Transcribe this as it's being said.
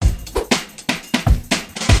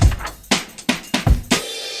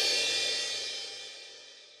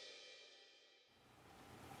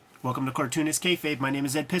Welcome to Cartoonist Kayfabe. My name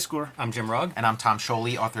is Ed Piskor. I'm Jim Rugg. And I'm Tom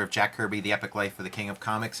Scholey, author of Jack Kirby, The Epic Life of the King of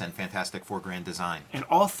Comics, and Fantastic Four Grand Design. And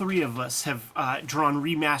all three of us have drawn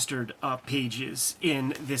remastered pages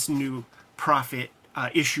in this new Prophet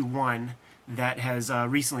issue 1 that has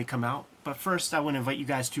recently come out. But first, I want to invite you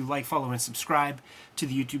guys to like, follow, and subscribe to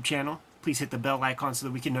the YouTube channel. Please hit the bell icon so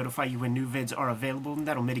that we can notify you when new vids are available, and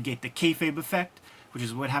that'll mitigate the kayfabe effect, which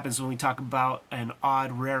is what happens when we talk about an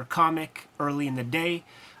odd, rare comic early in the day.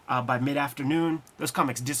 By mid-afternoon, those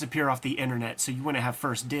comics disappear off the internet, so you want to have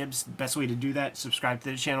first dibs. The best way to do that, subscribe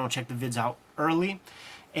to the channel and check the vids out early.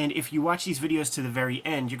 And if you watch these videos to the very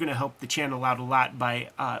end, you're going to help the channel out a lot by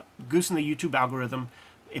goosing the YouTube algorithm.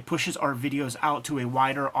 It pushes our videos out to a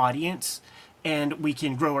wider audience, and we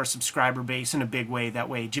can grow our subscriber base in a big way. That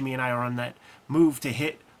way, Jimmy and I are on that move to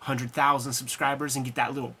hit 100,000 subscribers and get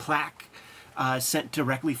that little plaque sent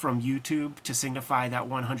directly from YouTube to signify that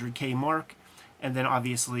 100K mark. And then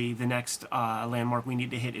obviously the next landmark we need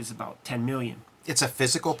to hit is about 10 million. It's a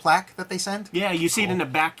physical plaque that they send? Yeah, you see it in the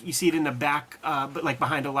back. You see it in the back, but like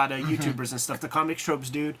behind a lot of YouTubers and stuff. The Comic Tropes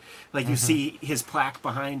dude, like you see his plaque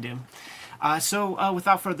behind him. So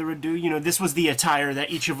without further ado, you know, this was the attire that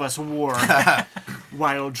each of us wore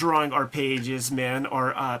while drawing our pages, man.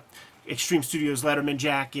 Our Extreme Studios Letterman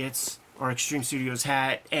jackets, our Extreme Studios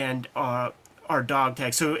hat, and our dog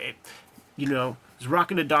tag. So, you know, I was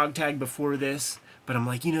rocking a dog tag before this, but I'm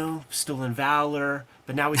like, you know, Stolen Valor.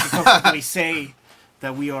 But now we can comfortably say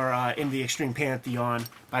that we are in the Extreme Pantheon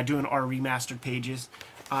by doing our remastered pages.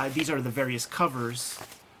 These are the various covers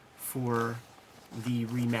for the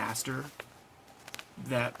remaster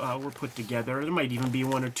that were put together. There might even be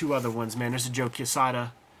one or two other ones, man. There's a Joe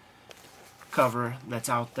Quesada cover that's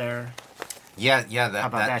out there. Yeah. How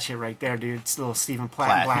about that shit right there, dude? It's a little Stephen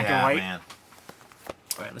Platt, black and white. Man.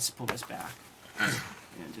 All right, let's pull this back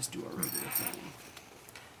and just do our regular thing.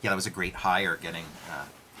 Yeah, that was a great hire, getting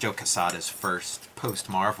Joe Quesada's first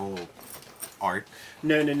post-Marvel art.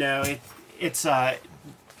 No. It's Rob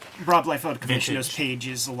Liefeld commissioned those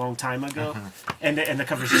pages a long time ago, and the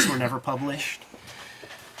covers just were never published.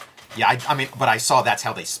 Yeah, I mean, but I saw that's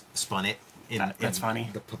how they spun it That's funny.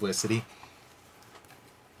 The publicity.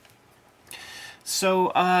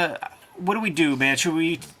 So, what do we do, man? Should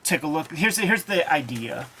we take a look? Here's the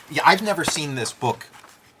idea. Yeah, I've never seen this book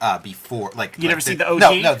before. You never seen the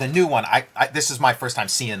OG? No, the new one. I this is my first time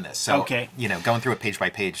seeing this. So, okay. You know, going through it page by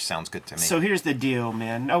page sounds good to me. So here's the deal,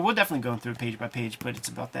 man. No, we'll definitely go through page by page, but it's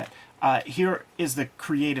about that. Here is the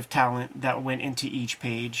creative talent that went into each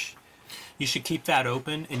page. You should keep that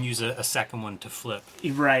open and use a second one to flip.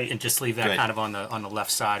 Right. And just leave that Good. kind of on the left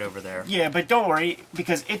side over there. Yeah, but don't worry,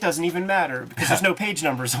 because it doesn't even matter, because there's no page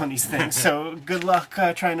numbers on these things. So good luck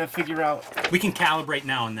trying to figure out. We can calibrate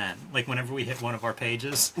now and then, like whenever we hit one of our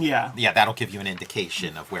pages. Yeah. Yeah, that'll give you an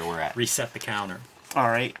indication of where we're at. Reset the counter. All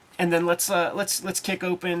right, and then let's kick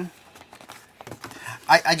open.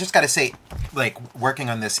 I just got to say, like, working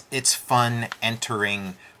on this, it's fun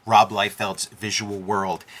entering Rob Liefeld's visual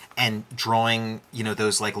world and drawing, you know,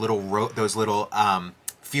 those like little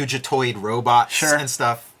Fugitoid robots and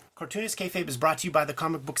stuff. Cartoonist Kayfabe is brought to you by the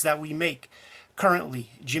comic books that we make. Currently,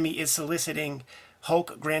 Jimmy is soliciting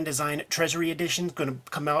Hulk Grand Design Treasury Edition. It's going to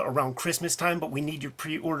come out around Christmas time, but we need your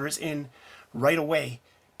pre-orders in right away.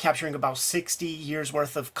 Capturing about 60 years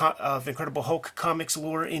worth of Incredible Hulk comics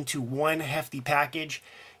lore into one hefty package.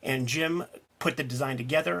 And Jim put the design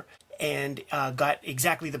together and got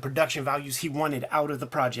exactly the production values he wanted out of the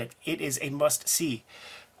project. It is a must-see.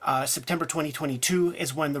 September 2022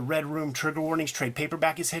 is when the Red Room Trigger Warnings trade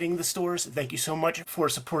paperback is hitting the stores. Thank you so much for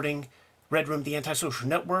supporting Red Room, the Antisocial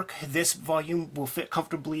Network. This volume will fit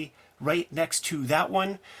comfortably right next to that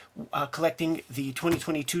one, collecting the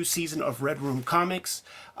 2022 season of Red Room Comics,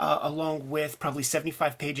 along with probably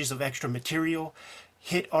 75 pages of extra material.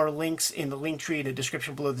 Hit our links in the link tree in the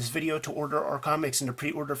description below this video to order our comics and to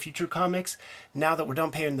pre-order future comics. Now that we're done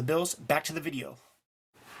paying the bills, back to the video.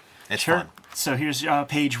 It's fun. So here's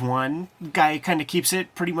page 1. Guy kind of keeps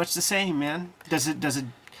it pretty much the same, man. Does it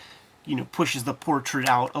you know, pushes the portrait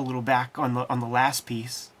out a little back on the last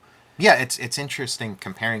piece. Yeah, it's interesting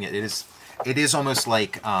comparing it. It is almost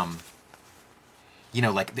like you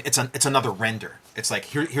know, like it's another render. It's like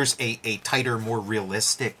here's a tighter, more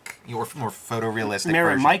realistic, or more photorealistic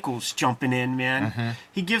Mary version. Michaels jumping in, man.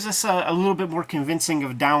 He gives us a little bit more convincing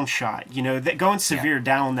of down shot. You know, that going severe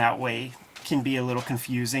down that way can be a little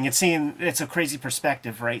confusing. It's a crazy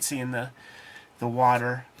perspective, right? Seeing the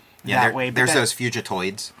water. Yeah, that way. But there's that- those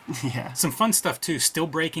Fugitoids. Yeah. Some fun stuff too, still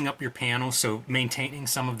breaking up your panels, so maintaining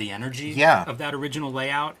some of the energy Yeah. of that original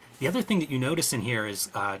layout. The other thing that you notice in here is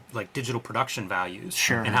like digital production values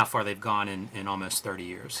Sure. and how far they've gone in almost 30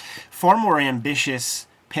 years. Far more ambitious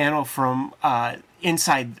panel from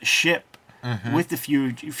inside the ship with the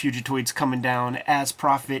Fugitoids coming down as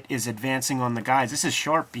Prophet is advancing on the guys. This is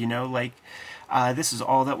sharp, like this is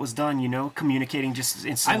all that was done, communicating just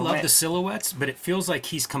in I silhouette. love the silhouettes, but it feels like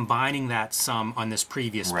he's combining that some on this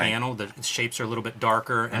previous Right. panel. The shapes are a little bit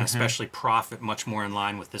darker, and especially Prophet much more in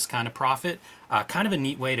line with this kind of Prophet. Kind of a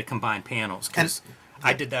neat way to combine panels, because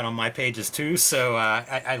I did that on my pages too, so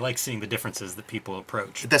I like seeing the differences that people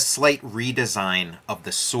approach. The slight redesign of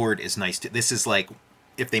the sword is nice too. This is like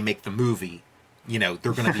if they make the movie, they're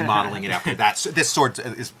going to be modeling it after that. So this sword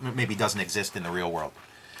maybe doesn't exist in the real world.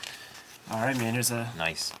 All right, man. There's a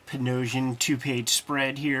Nice. Panosian 2-page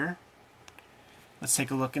spread here. Let's take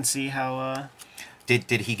a look and see how. Did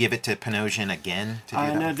he give it to Panosian again to do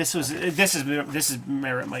that? No, this is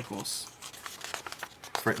Merritt Michaels.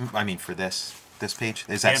 For this page,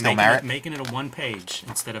 is that Yeah, still Merritt? making it a one page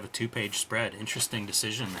instead of a 2-page spread. Interesting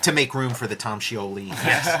decision there. To make room for the Tom Scioli.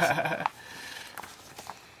 Yes.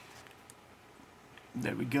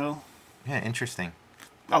 There we go. Yeah, interesting.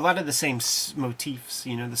 A lot of the same motifs,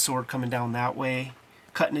 the sword coming down that way,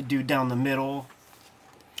 cutting a dude down the middle.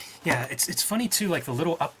 Yeah, it's funny too, like the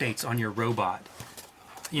little updates on your robot.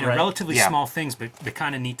 Right. Relatively Yeah. small things, but they're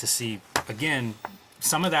kind of neat to see. Again,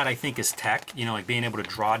 some of that I think is tech. Like being able to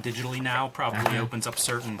draw digitally now probably opens up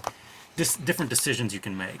certain different decisions you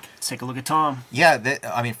can make. Let's take a look at Tom.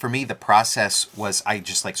 Yeah, for me, the process was I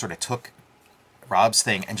just like sort of took Rob's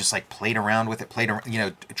thing and just like played around with it,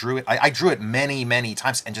 drew it. I drew it many, many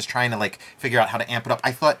times and just trying to like figure out how to amp it up.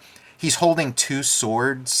 I thought he's holding two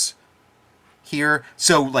swords here,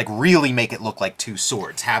 so like really make it look like two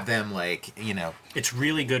swords. Have them like, It's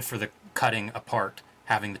really good for the cutting apart,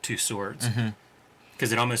 having the two swords.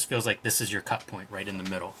 Because it almost feels like this is your cut point right in the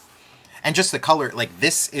middle. and just the color. Like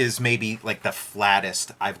this is maybe like the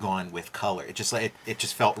flattest I've gone with color. It just like it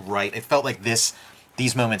just felt right. It felt like these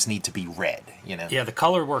moments need to be red, Yeah, the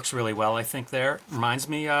color works really well, I think, there. Reminds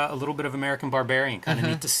me a little bit of American Barbarian. Kind of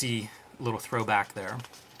neat to see a little throwback there.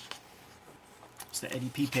 It's the Eddie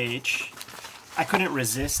P page. I couldn't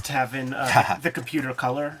resist having the computer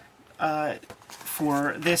color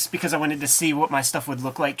for this because I wanted to see what my stuff would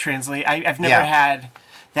look like translate. I've never had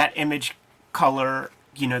that image color,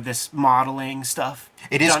 this modeling stuff.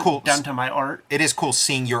 It is cool. Done to my art. It is cool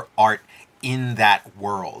seeing your art in that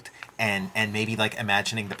world. And maybe like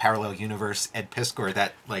imagining the parallel universe, Ed Piskor,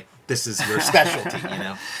 that like this is your specialty,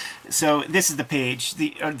 So this is the page,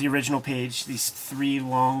 the original page. These 3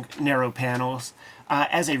 long, narrow panels.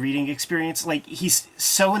 As a reading experience, like he's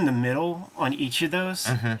so in the middle on each of those,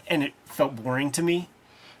 and it felt boring to me.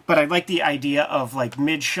 But I like the idea of like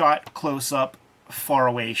mid shot, close up, far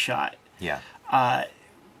away shot. Yeah.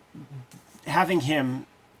 Having him,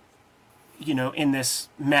 in this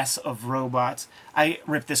mess of robots. I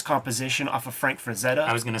ripped this composition off of Frank Frazetta.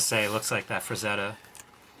 I was going to say, it looks like that Frazetta.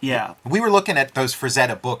 Yeah, We were looking at those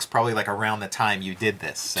Frazetta books probably like around the time you did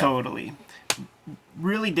this. So. totally.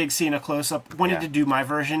 Really dig seeing a close up. Wanted Yeah. to do my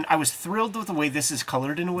version. I was thrilled with the way this is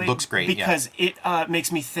colored in a way. Looks great, yeah. because it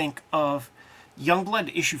makes me think of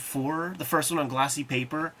Youngblood issue 4, the first one on glossy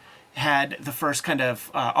paper. Had the first kind of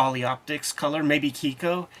Ollie Optics color, maybe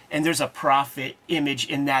Kiko, and there's a Prophet image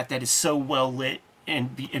in that is so well lit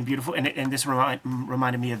and beautiful, and this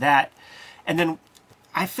reminded me of that. And then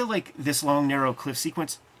I feel like this long narrow cliff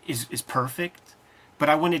sequence is perfect, but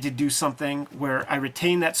I wanted to do something where I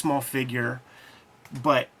retain that small figure,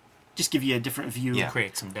 but just give you a different view Yeah.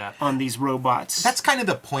 Create some depth. on these robots. That's kind of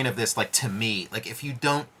the point of this, like to me, like if you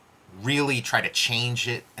don't really try to change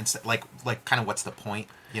it and like kind of what's the point,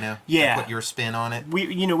 Yeah. Like, put your spin on it.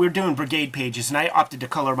 we're doing brigade pages, and I opted to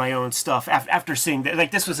color my own stuff after seeing that.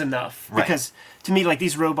 Like this was enough Right. because to me, like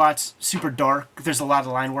these robots, super dark. There's a lot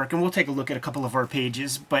of line work, and we'll take a look at a couple of our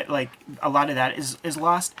pages, but like a lot of that is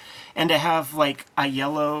lost. And to have like a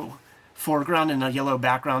yellow foreground and a yellow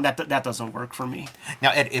background, that doesn't work for me.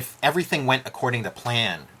 Now, Ed, if everything went according to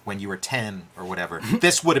plan when you were 10 or whatever,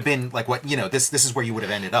 this would have been like what this is where you would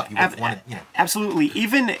have ended up. You would have wanted, Absolutely.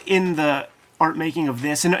 Even in the art making of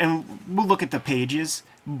this, and we'll look at the pages,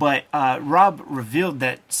 but Rob revealed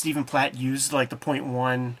that Stephen Platt used like the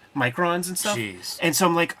 0.1 microns and stuff. Jeez. And so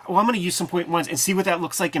I'm like, well, I'm going to use some 0.1s and see what that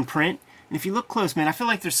looks like in print. And if you look close, man, I feel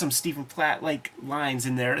like there's some Stephen Platt like lines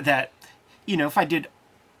in there that, if I did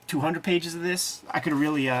 200 pages of this, I could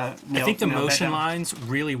really I think the motion lines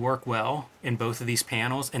really work well in both of these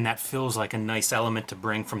panels, and that feels like a nice element to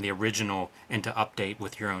bring from the original and to update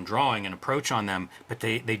with your own drawing and approach on them. But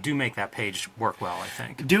they do make that page work well, I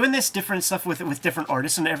think. Doing this different stuff with different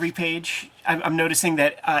artists on every page, I'm noticing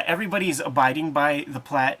that everybody's abiding by the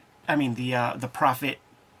the Prophet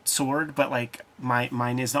sword, but like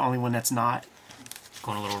mine is the only one that's not.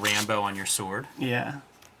 Going a little Rambo on your sword. Yeah.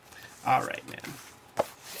 All right, man.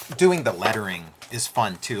 Doing the lettering is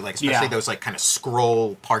fun too, like especially those like kind of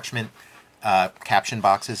scroll parchment caption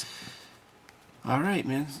boxes. All right,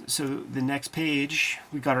 man. So the next page,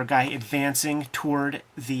 we got our guy advancing toward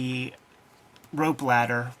the rope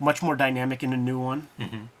ladder, much more dynamic in a new one.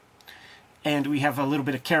 Mm-hmm. And we have a little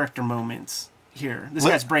bit of character moments here. This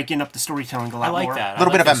guy's breaking up the storytelling a lot more. I like that. A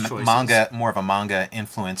little bit like of those a choices. more of a manga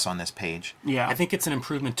influence on this page. Yeah. I think it's an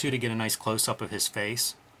improvement too to get a nice close up of his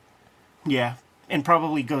face. Yeah. And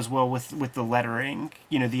probably goes well with the lettering.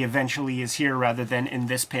 You know, the eventually is here rather than in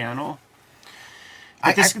this panel.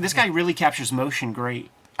 But this guy really captures motion great.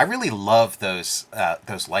 I really love those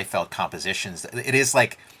Liefeld compositions. It is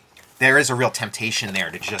like there is a real temptation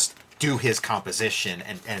there to just do his composition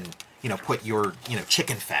and put your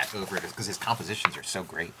chicken fat over it because his compositions are so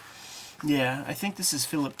great. Yeah, I think this is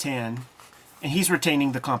Philip Tan, and he's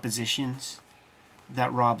retaining the compositions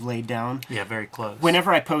that Rob laid down. Yeah, very close.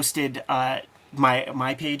 Whenever I posted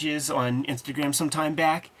my pages on Instagram some time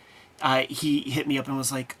back, he hit me up and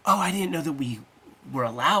was like, "Oh, I didn't know that we were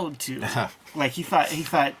allowed to." Like he thought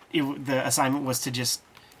the assignment was to just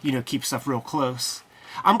keep stuff real close.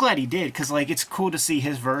 I'm glad he did because like it's cool to see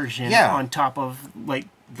his version on top of like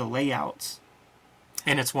the layouts.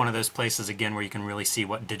 And it's one of those places again where you can really see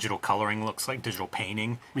what digital coloring looks like, digital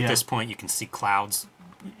painting. Yeah. At this point, you can see clouds.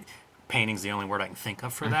 Painting's the only word I can think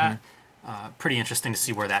of for that. Pretty interesting to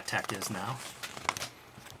see where that tech is now.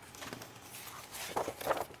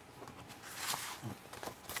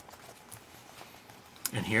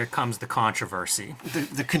 And here comes the controversy.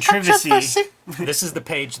 The controversy. This is the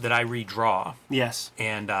page that I redraw, Yes.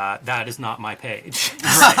 and that is not my page.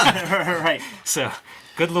 Right. So,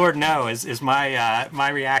 good Lord, no is my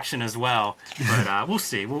reaction as well. But we'll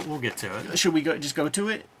see. We'll get to it. Should we just go to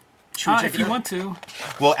it? Should we check If it you out? want to,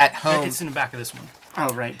 Well, at home, it's in the back of this one.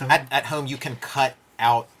 Oh, right. at home you can cut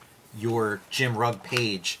out your Jim Rugg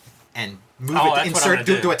page and move Oh, it, that's what I'm insert,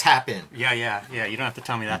 gonna do a tap in. Yeah. You don't have to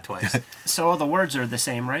tell me that twice. So all the words are the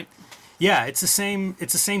same, right? Yeah, it's the same.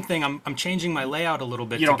 It's the same thing. I'm changing my layout a little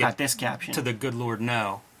bit You to don't get got this caption. to the good Lord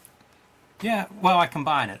no. Yeah, well, I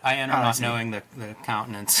combine it. I enter I not see. knowing the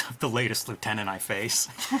countenance of the latest lieutenant I face.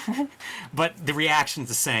 But the reaction's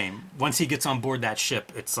the same. Once he gets on board that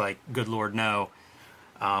ship, it's like, good Lord, no.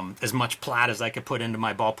 As much plat as I could put into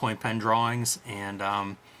my ballpoint pen drawings.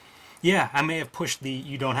 And, yeah, I may have pushed the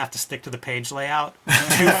you don't have to stick to the page layout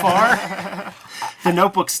too far. The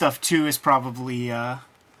notebook stuff, too, is probably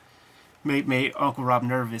made Uncle Rob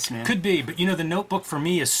nervous, man. Could be, but the notebook for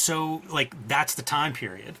me is so, like, that's the time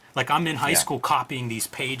period. Like, I'm in high school copying these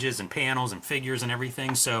pages and panels and figures and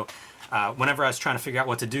everything, so whenever I was trying to figure out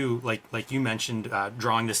what to do, like you mentioned,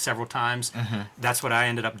 drawing this several times, that's what I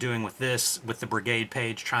ended up doing with this, with the Brigade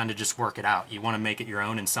page, trying to just work it out. You want to make it your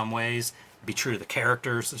own in some ways, be true to the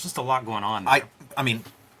characters. There's just a lot going on there. I mean,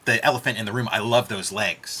 the elephant in the room. I love those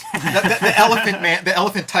legs. The elephant man, the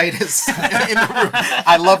elephantitis in the room.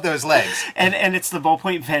 I love those legs. And it's the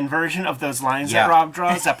ballpoint pen version of those lines Yeah. that Rob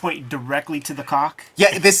draws that point directly to the cock.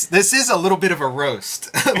 Yeah, this is a little bit of a roast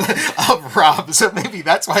of Rob, so maybe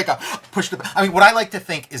that's why I got pushed. I mean, what I like to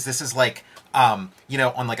think is this is like, on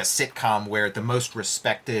like a sitcom where the most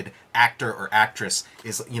respected actor or actress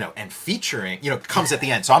is, and featuring, comes at the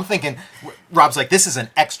end. So I'm thinking, Rob's like, this is an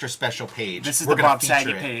extra special page. This is We're the gonna Bob feature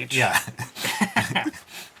Saget it. page. Yeah.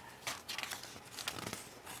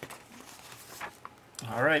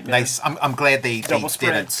 All right, man. Nice. I'm glad they Double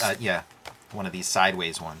did it. spreads. One of these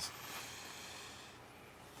sideways ones.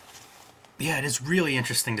 Yeah, it is really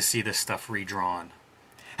interesting to see this stuff redrawn.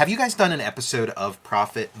 Have you guys done an episode of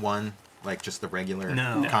Prophet One, like just the regular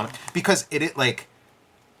No. comic? Because it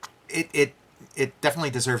definitely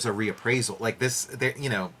deserves a reappraisal. Like this,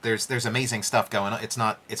 there's amazing stuff going on. It's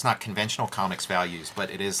not conventional comics values, but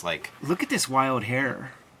it is like, Look at this wild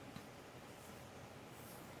hair.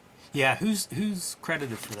 Yeah, who's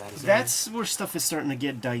credited for that? Is That's where stuff is starting to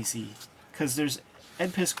get dicey. Because there's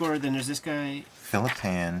Ed Piskor, then there's this guy. Philip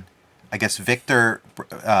Tan, I guess Victor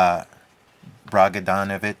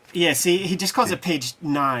Bragadanovich. Yeah, see, he just calls it page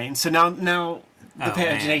 9. So now the Oh,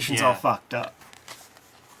 pagination's man, all yeah. fucked up.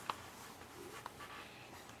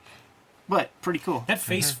 But pretty cool. That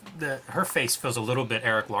face, her face feels a little bit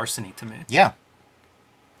Eric Larson-y to me. Yeah.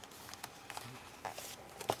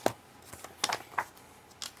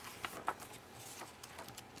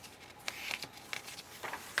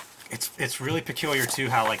 it's really peculiar too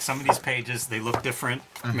how like some of these pages they look different,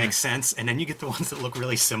 make sense, and then you get the ones that look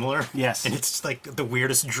really similar. Yes. And it's like the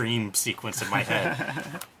weirdest dream sequence in my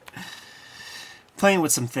head. Playing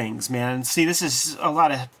with some things, man. See, this is a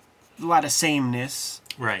lot of sameness,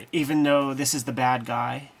 Right. even though this is the bad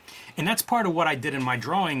guy. And that's part of what I did in my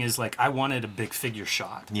drawing is like I wanted a big figure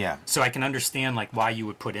shot. Yeah. So I can understand like why you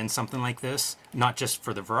would put in something like this, not just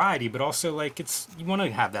for the variety, but also like you want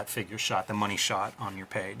to have that figure shot, the money shot on your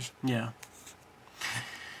page. Yeah.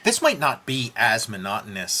 This might not be as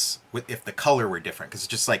monotonous if the color were different, because it's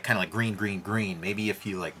just like kind of like green, green, green. Maybe if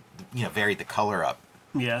you like, varied the color up.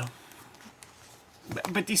 Yeah.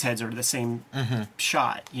 But these heads are the same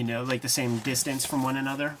shot, like the same distance from one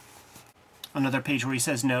another. Another page where he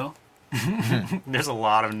says no. There's a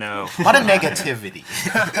lot of no. A lot of negativity.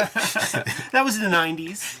 That was in the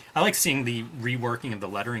 90s. I like seeing the reworking of the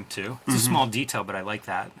lettering too. It's a small detail, but I like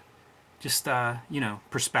that. Just,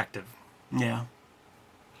 perspective. Yeah.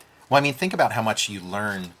 Well, I mean, think about how much you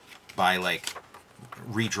learn by like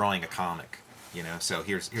redrawing a comic. So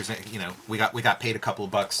here's we got paid a couple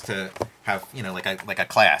of bucks to have like a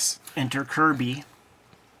class. Enter Kirby.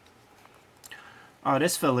 Oh,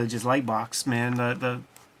 this village is Lightbox, man.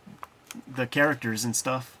 The characters and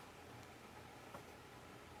stuff.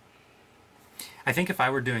 I think if I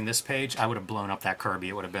were doing this page, I would have blown up that Kirby.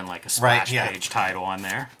 It would have been like a splash page title on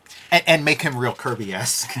there. And make him real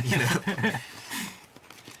Kirby-esque,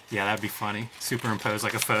 Yeah, that'd be funny. Superimpose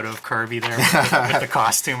like a photo of Kirby there with the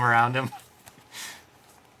costume around him.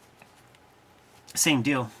 Same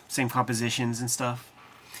deal. Same compositions and stuff.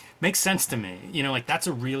 Makes sense to me. Like that's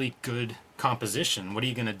a really good composition. What are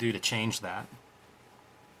you going to do to change that?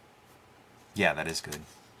 Yeah, that is good.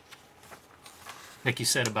 Like you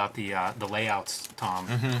said about the layouts, Tom.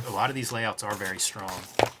 A lot of these layouts are very strong.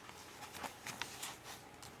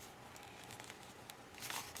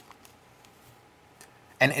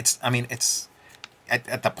 And it's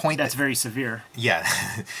at the point That's very severe. Yeah.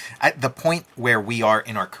 At the point where we are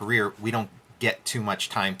in our career, we don't get too much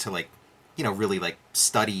time to like, really like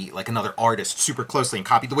study like another artist super closely and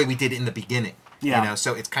copy the way we did in the beginning. Yeah.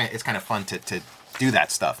 So it's kind of fun to do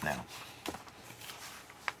that stuff now.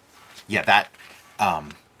 Yeah, that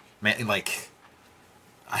man, like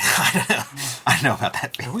I don't know about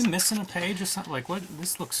that. Are we missing a page or something? Like what?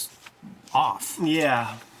 This looks off.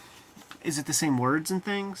 Yeah. Is it the same words and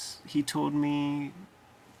things? He told me...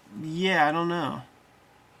 Yeah, I don't know.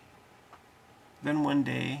 Then one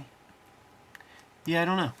day... Yeah, I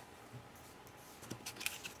don't know.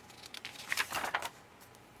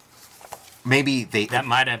 Maybe That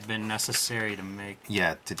might have been necessary to make...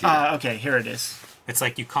 Yeah, to do that. Okay, here it is. It's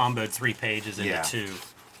like you comboed 3 pages into Yeah. 2.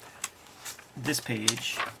 This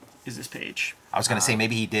page is this page. I was going to say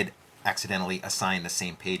maybe he did accidentally assign the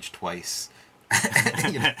same page twice.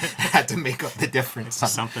 Had to make up the difference.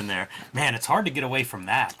 Something there. Man, it's hard to get away from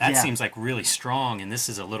that. That Yeah. seems like really strong, and this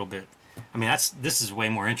is a little bit... I mean, this is way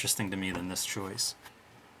more interesting to me than this choice.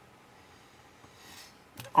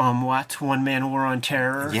 What? One Man War on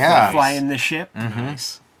Terror? Yeah. Flying the ship?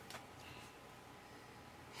 Nice.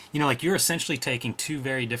 Like you're essentially taking 2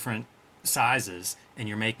 very different sizes and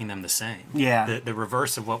you're making them the same. Yeah. The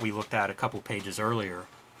reverse of what we looked at a couple pages earlier.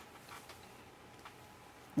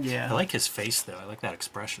 Yeah. I like his face, though. I like that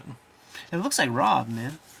expression. It looks like Rob,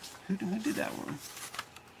 man. Who did that one?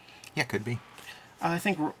 Yeah, could be. I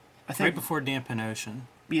think... Right before Dampen Ocean.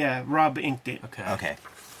 Yeah, Rob inked it. Okay.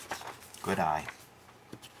 Good eye.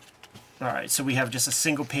 All right, so we have just a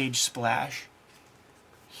single page splash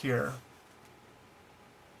here.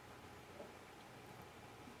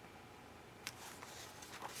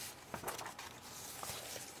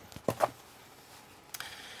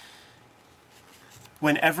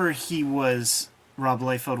 Whenever Rob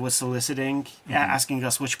Liefeld was soliciting, asking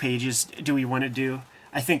us which pages do we want to do,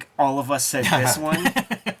 I think all of us said this one.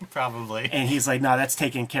 Probably. And he's like, no, that's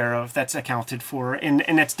taken care of. That's accounted for. And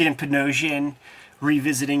that's Dan Panosian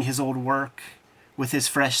revisiting his old work with his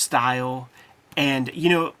fresh style. And,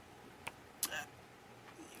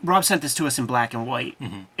 Rob sent this to us in black and white.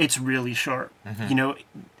 Mm-hmm. It's really sharp.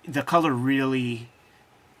 Mm-hmm. The color really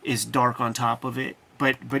is dark on top of it.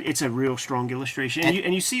 But it's a real strong illustration.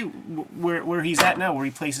 And you see where he's at now, where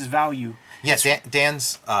he places value. Yes,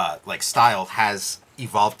 Dan's style has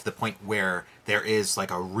evolved to the point where there is like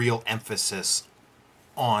a real emphasis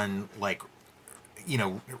on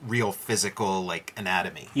real physical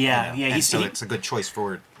anatomy. Yeah, yeah. And so it's a good choice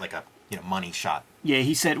for like a money shot. Yeah,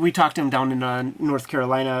 he said we talked to him down in North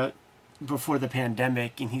Carolina before the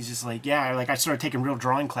pandemic, and he's just like, yeah, I started taking real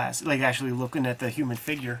drawing class, actually looking at the human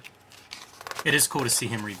figure. It is cool to see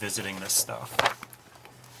him revisiting this stuff.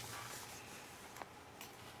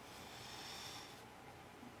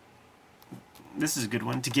 This is a good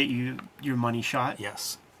one to get you your money shot.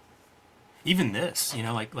 Yes. Even this,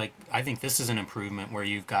 like I think this is an improvement where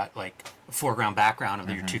you've got like a foreground background of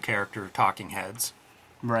your two character talking heads.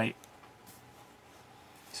 Right.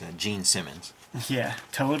 It's Gene Simmons. Yeah,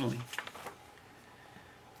 totally.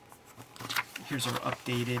 Here's our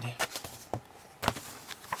updated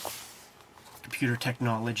computer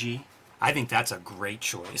technology. I think that's a great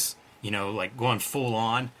choice. Like going full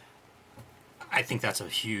on, I think that's a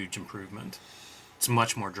huge improvement. It's a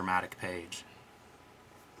much more dramatic page.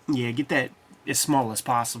 Yeah, get that as small as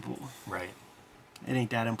possible. Right. It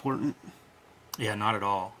ain't that important. Yeah, not at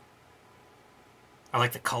all. I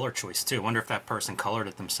like the color choice too. I wonder if that person colored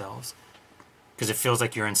it themselves. Because it feels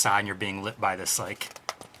like you're inside and you're being lit by this like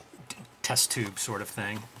test tube sort of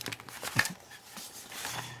thing.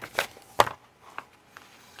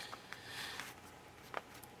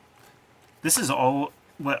 This is all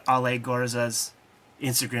what Ale Garza's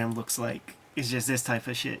Instagram looks like. It's just this type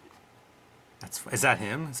of shit. Is that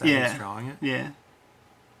him? Is that who's drawing it? Yeah.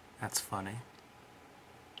 That's funny.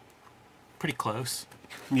 Pretty close.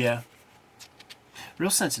 Yeah. Real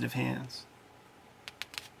sensitive hands.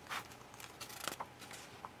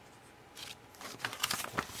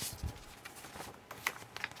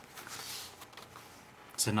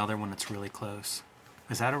 It's another one that's really close.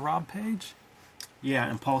 Is that a Rob page? Yeah,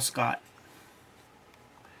 and Paul Scott.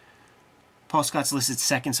 Paul Scott's listed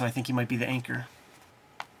second, so I think he might be the anchor.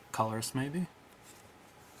 Colorist, maybe?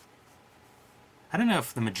 I don't know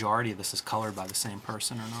if the majority of this is colored by the same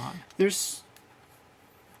person or not. There's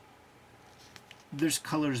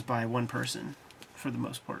colors by one person, for the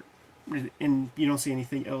most part. And you don't see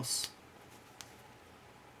anything else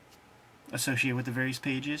associated with the various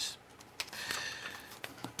pages.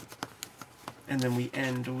 And then we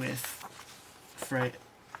end with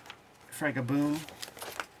Fragaboom.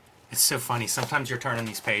 It's so funny. Sometimes you're turning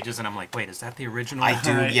these pages and I'm like, wait, is that the original? I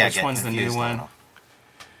do, Right. yeah. Which get one's the new confused one? now.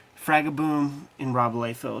 Fragaboom and Rob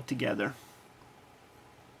Liefeld together.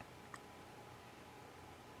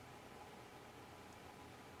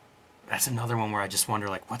 That's another one where I just wonder,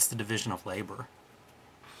 like, what's the division of labor?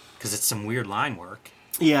 Because it's some weird line work.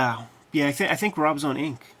 Yeah. Yeah, I think Rob's on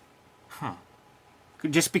ink. Huh.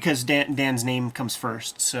 Just because Dan's name comes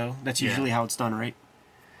first, so that's Yeah. usually how it's done, right?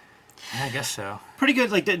 Yeah, I guess so. Pretty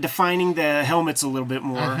good, like defining the helmets a little bit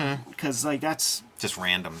more, because like that's Just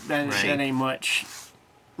random. that, Right. that ain't much,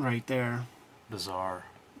 right there. Bizarre.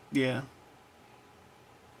 Yeah.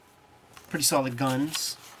 Pretty solid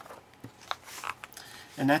guns.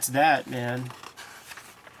 And that's that, man.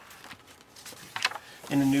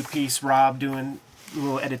 In the new piece, Rob doing a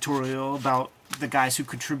little editorial about the guys who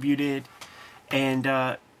contributed. And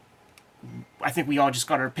I think we all just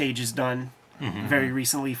got our pages done very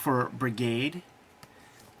recently for Brigade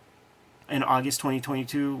in August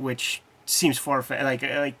 2022, which seems far-fetched.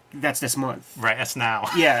 Like that's this month. Right, that's now.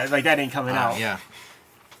 Yeah, like that ain't coming out. Yeah.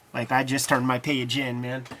 Like I just turned my page in,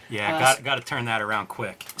 man. Yeah, got to turn that around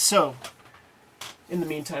quick. So, in the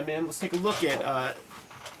meantime, man, let's take a look at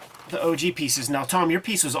the OG pieces. Now, Tom, your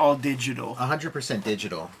piece was all digital. 100%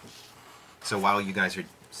 digital. So while you guys are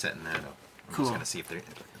setting that up, I'm Cool. just gonna see if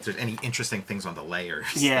there's any interesting things on the layers.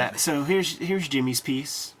 Yeah. So here's Jimmy's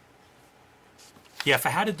piece. Yeah, if I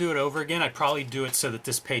had to do it over again, I'd probably do it so that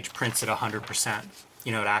this page prints at 100%,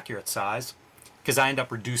 at accurate size. Because I end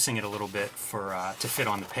up reducing it a little bit for to fit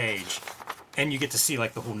on the page. And you get to see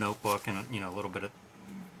like the whole notebook and, a little bit of,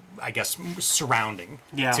 I guess, surrounding.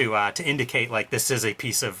 Yeah. To indicate like this is a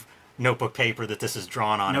piece of notebook paper that this is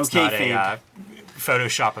drawn on. No It's not kayfabe. a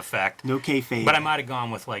Photoshop effect. No kayfabe. But I might have gone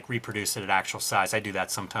with like reproduce it at actual size. I do that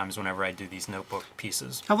sometimes whenever I do these notebook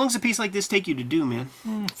pieces. How long's a piece like this take you to do, man?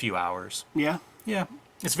 A few hours. Yeah. Yeah.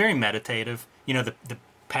 It's very meditative. The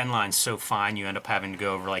pen line's so fine you end up having to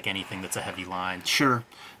go over like anything that's a heavy line. Sure.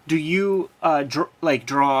 Do you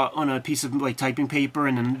draw on a piece of like typing paper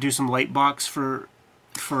and then do some light box for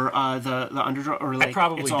the underdraw, or like I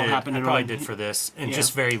probably it's all did. happening I probably on- did for this, and Yeah.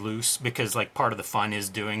 just very loose because like part of the fun is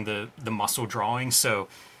doing the muscle drawing. So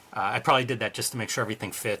I probably did that just to make sure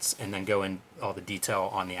everything fits, and then go in all the detail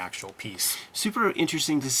on the actual piece. Super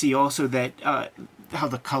interesting to see also that how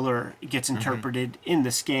the color gets interpreted in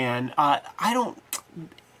the scan.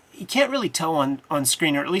 You can't really tell on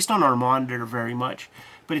screen, or at least on our monitor, very much,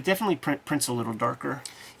 but it definitely prints a little darker.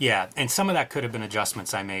 Yeah, and some of that could have been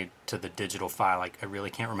adjustments I made to the digital file. Like I really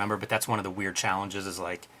can't remember, but that's one of the weird challenges. Is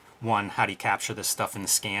like, one, how do you capture this stuff in the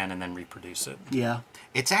scan and then reproduce it? Yeah.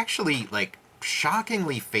 It's actually like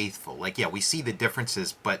shockingly faithful. Like, yeah, we see the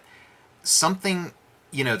differences, but something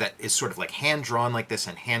you know, that is sort of like hand drawn like this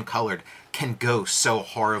and hand colored can go so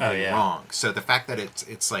horribly wrong. So the fact that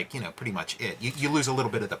it's like, you know, pretty much it. You lose a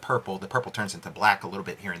little bit of the purple. The purple turns into black a little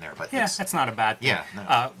bit here and there, but that's not a bad thing. Yeah.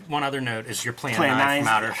 No. One other note is you're playing Plan 9 from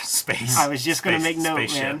 9. outer space. I was just gonna space- make note,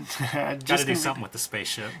 spaceship. man. Got to do something with the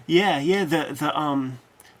spaceship. Yeah,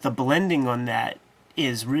 the blending on that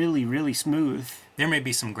is really, really smooth. There may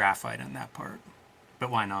be some graphite in that part, but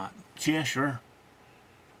why not? Yeah, sure.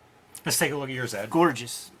 Let's take a look at yours, Ed.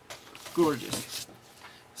 Gorgeous. Gorgeous.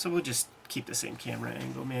 So we'll just keep the same camera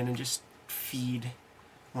angle, man, and just feed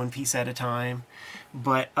one piece at a time.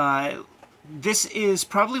 But this is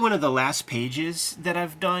probably one of the last pages that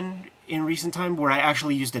I've done in recent time where I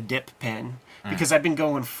actually used a dip pen because I've been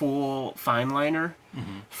going full fine liner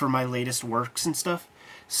for my latest works and stuff.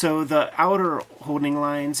 So the outer holding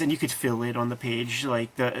lines, and you could fill it on the page, like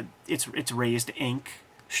it's raised ink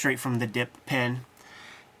straight from the dip pen.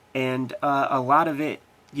 And a lot of it,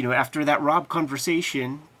 you know, after that Rob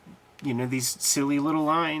conversation, you know, these silly little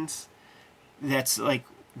lines, that's like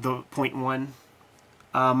the 0.1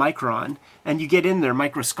 micron. And you get in there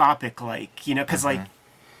microscopic, like, you know, because, like,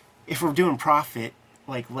 if we're doing profit,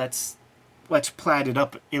 like, let's plat it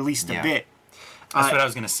up at least a bit. That's what I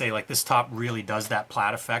was going to say. Like, this top really does that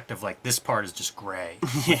plat effect of, like, this part is just gray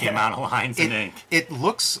with the amount of lines and ink. It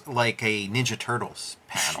looks like a Ninja Turtles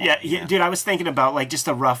panel. Yeah, dude, I was thinking about, like, just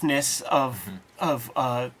the roughness of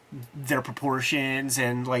their proportions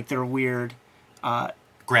and, like, their weird... The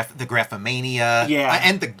Graphomania. Yeah.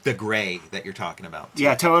 And the gray that you're talking about.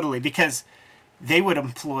 Yeah, totally, because they would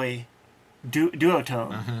employ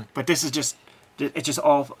duotone, but this is just... It's just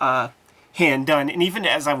all... hand done. And even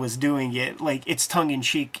as I was doing it, like, it's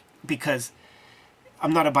tongue-in-cheek because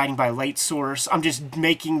I'm not abiding by light source. I'm just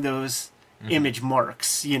making those image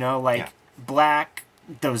marks, you know, like black,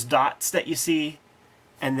 those dots that you see,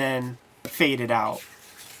 and then fade it out.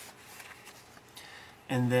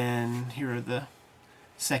 And then here are the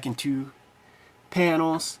second 2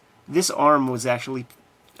 panels. This arm was actually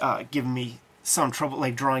giving me some trouble,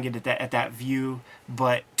 like, drawing it at that view,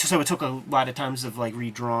 but so it took a lot of times of, like,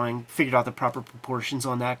 redrawing, figured out the proper proportions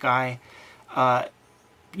on that guy.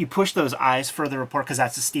 You push those eyes further apart because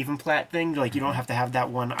that's a Stephen Platt thing. Like, you don't have to have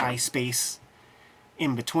that one eye space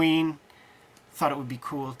in between. Thought it would be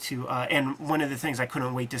cool to, and one of the things I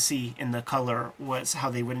couldn't wait to see in the color was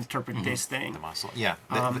how they would interpret this thing. The muscle. Yeah.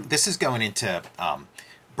 This is going into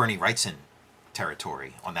Bernie Wrightson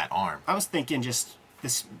territory on that arm. I was thinking just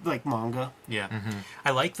this, like, manga. Yeah. I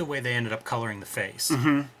like the way they ended up coloring the face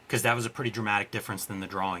because that was a pretty dramatic difference than the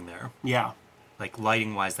drawing there. Yeah. Like,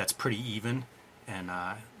 lighting wise, that's pretty even, and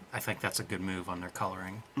I think that's a good move on their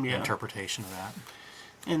coloring interpretation of that.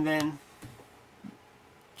 And then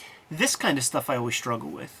this kind of stuff I always struggle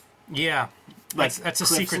with. Yeah, Like that's a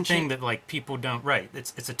cliffs secret and thing shit? that, like, people don't. Right,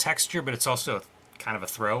 it's a texture, but it's also kind of a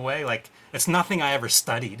throwaway. Like, it's nothing I ever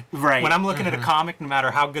studied. Right. When I'm looking at a comic, no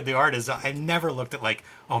matter how good the art is, I never looked at, like,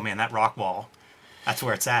 oh man, that rock wall, that's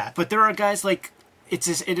where it's at. But there are guys, like,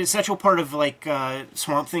 it's an essential part of, like,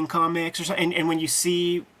 Swamp Thing comics or something. And when you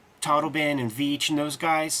see Toddlebin and Veach and those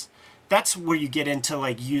guys, that's where you get into,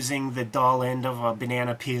 like, using the dull end of a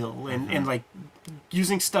banana peel and like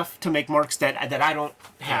using stuff to make marks that I don't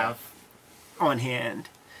have on hand.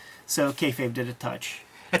 So Kayfabe did a touch.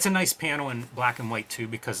 It's a nice panel in black and white too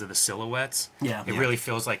because of the silhouettes. Yeah. It really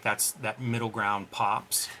feels like that middle ground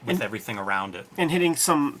pops with everything around it. And hitting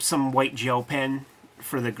some white gel pen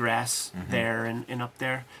for the grass there and up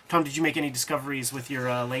there. Tom, did you make any discoveries with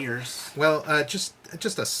your layers? Well, just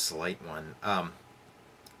a slight one.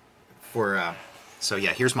 So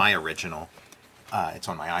yeah, here's my original. It's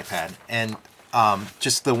on my iPad, and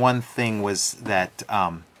just the one thing was that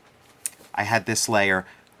I had this layer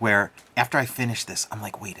where after I finished this, I'm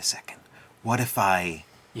like, wait a second, what if I?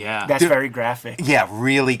 Yeah. That's very graphic. Yeah,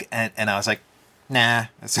 really, and I was like, nah.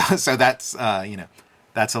 So that's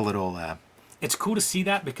that's a little. It's cool to see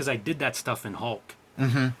that because I did that stuff in Hulk,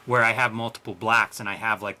 where I have multiple blacks and I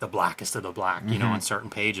have, like, the blackest of the black, you know, on certain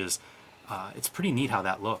pages. It's pretty neat how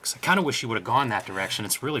that looks. I kind of wish you would have gone that direction.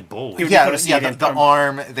 It's really bold. Yeah, could have seen it the from-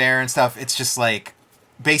 arm there and stuff. It's just like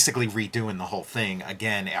basically redoing the whole thing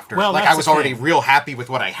again after. Well, like, that's I was the already thing. real happy with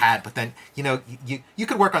what I had, but then you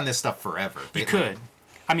could work on this stuff forever. You could.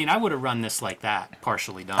 I mean, I would have run this like that,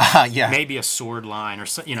 partially done. Yeah. Maybe a sword line or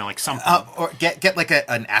so, you know, like something. Or get like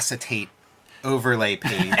an acetate overlay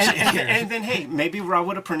page. And then, hey, maybe Rob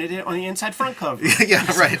would have printed it on the inside front cover. Yeah,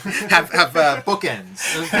 right. Have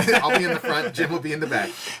bookends. I'll be in the front. Jim will be in the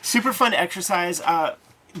back. Super fun exercise.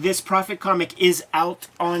 This Prophet comic is out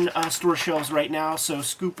on store shelves right now, so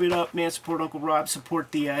scoop it up, man. Support Uncle Rob.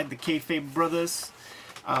 Support the Kayfabe brothers.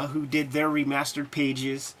 who did their remastered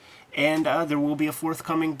pages. And there will be a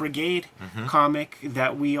forthcoming Brigade comic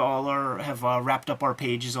that we all have wrapped up our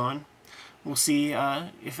pages on. We'll see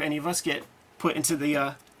if any of us get put into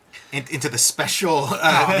the into the special,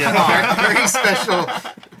 very, very special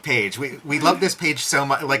page. We love this page so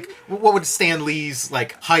much. Like, what would Stan Lee's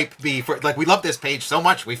like hype be for? Like, we love this page so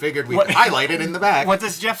much, we figured we'd highlight it in the back. What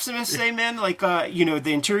does Jeff Smith say, man? Like,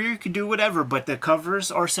 the interior could do whatever, but the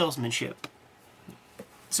covers are salesmanship.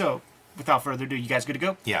 So, without further ado, you guys good to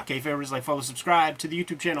go? Yeah. Okay, favors, like, follow, subscribe to the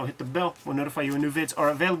YouTube channel, hit the bell. We'll notify you when new vids are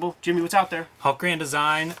available. Jimmy, what's out there? Hulk Grand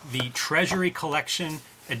Design, the Treasury Collection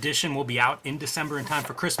edition will be out in December in time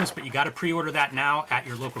for Christmas, but you got to pre-order that now at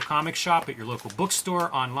your local comic shop, at your local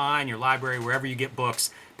bookstore, online, your library, wherever you get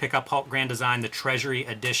books. Pick up Hulk Grand Design, the Treasury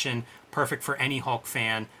edition, perfect for any Hulk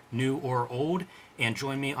fan, new or old. And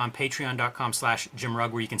join me on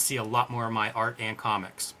patreon.com/JimRugg, where you can see a lot more of my art and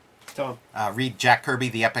comics. So, Read Jack Kirby,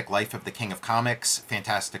 The Epic Life of the King of Comics,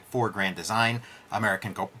 Fantastic Four Grand Design,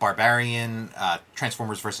 American Barbarian,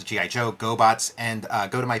 Transformers vs. G.I. Joe, GoBots, and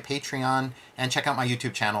go to my Patreon and check out my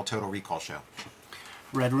YouTube channel, Total Recall Show.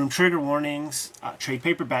 Red Room trigger warnings. Trade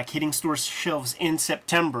paperback hitting store shelves in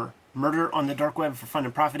September. Murder on the Dark Web for Fun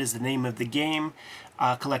and Profit is the name of the game.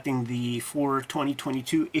 Collecting the 4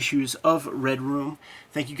 2022 issues of Red Room.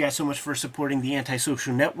 Thank you guys so much for supporting the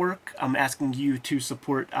Antisocial Network. I'm asking you to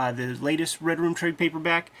support the latest Red Room trade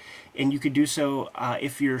paperback, and you could do so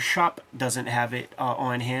if your shop doesn't have it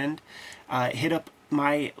on hand. Hit up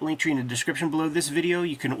my link tree in the description below this video.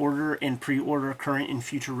 You can order and pre-order current and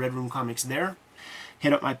future Red Room comics there.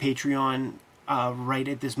 Hit up my Patreon right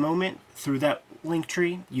at this moment. Through that link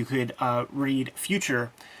tree, you could read future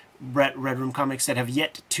Red Room comics that have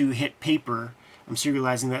yet to hit paper. I'm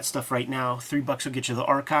serializing that stuff right now. $3 will get you the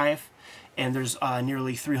archive, and there's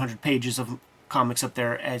nearly 300 pages of comics up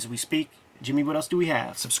there as we speak. Jimmy, what else do we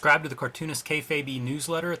have? Subscribe to the Cartoonist Kayfabe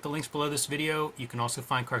newsletter at the links below this video. You can also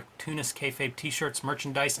find Cartoonist Kayfabe t-shirts,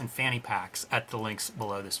 merchandise, and fanny packs at the links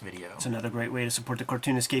below this video. It's another great way to support the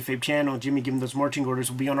Cartoonist Kayfabe channel. Jimmy, give him those marching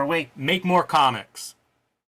orders. We'll be on our way. Make more comics.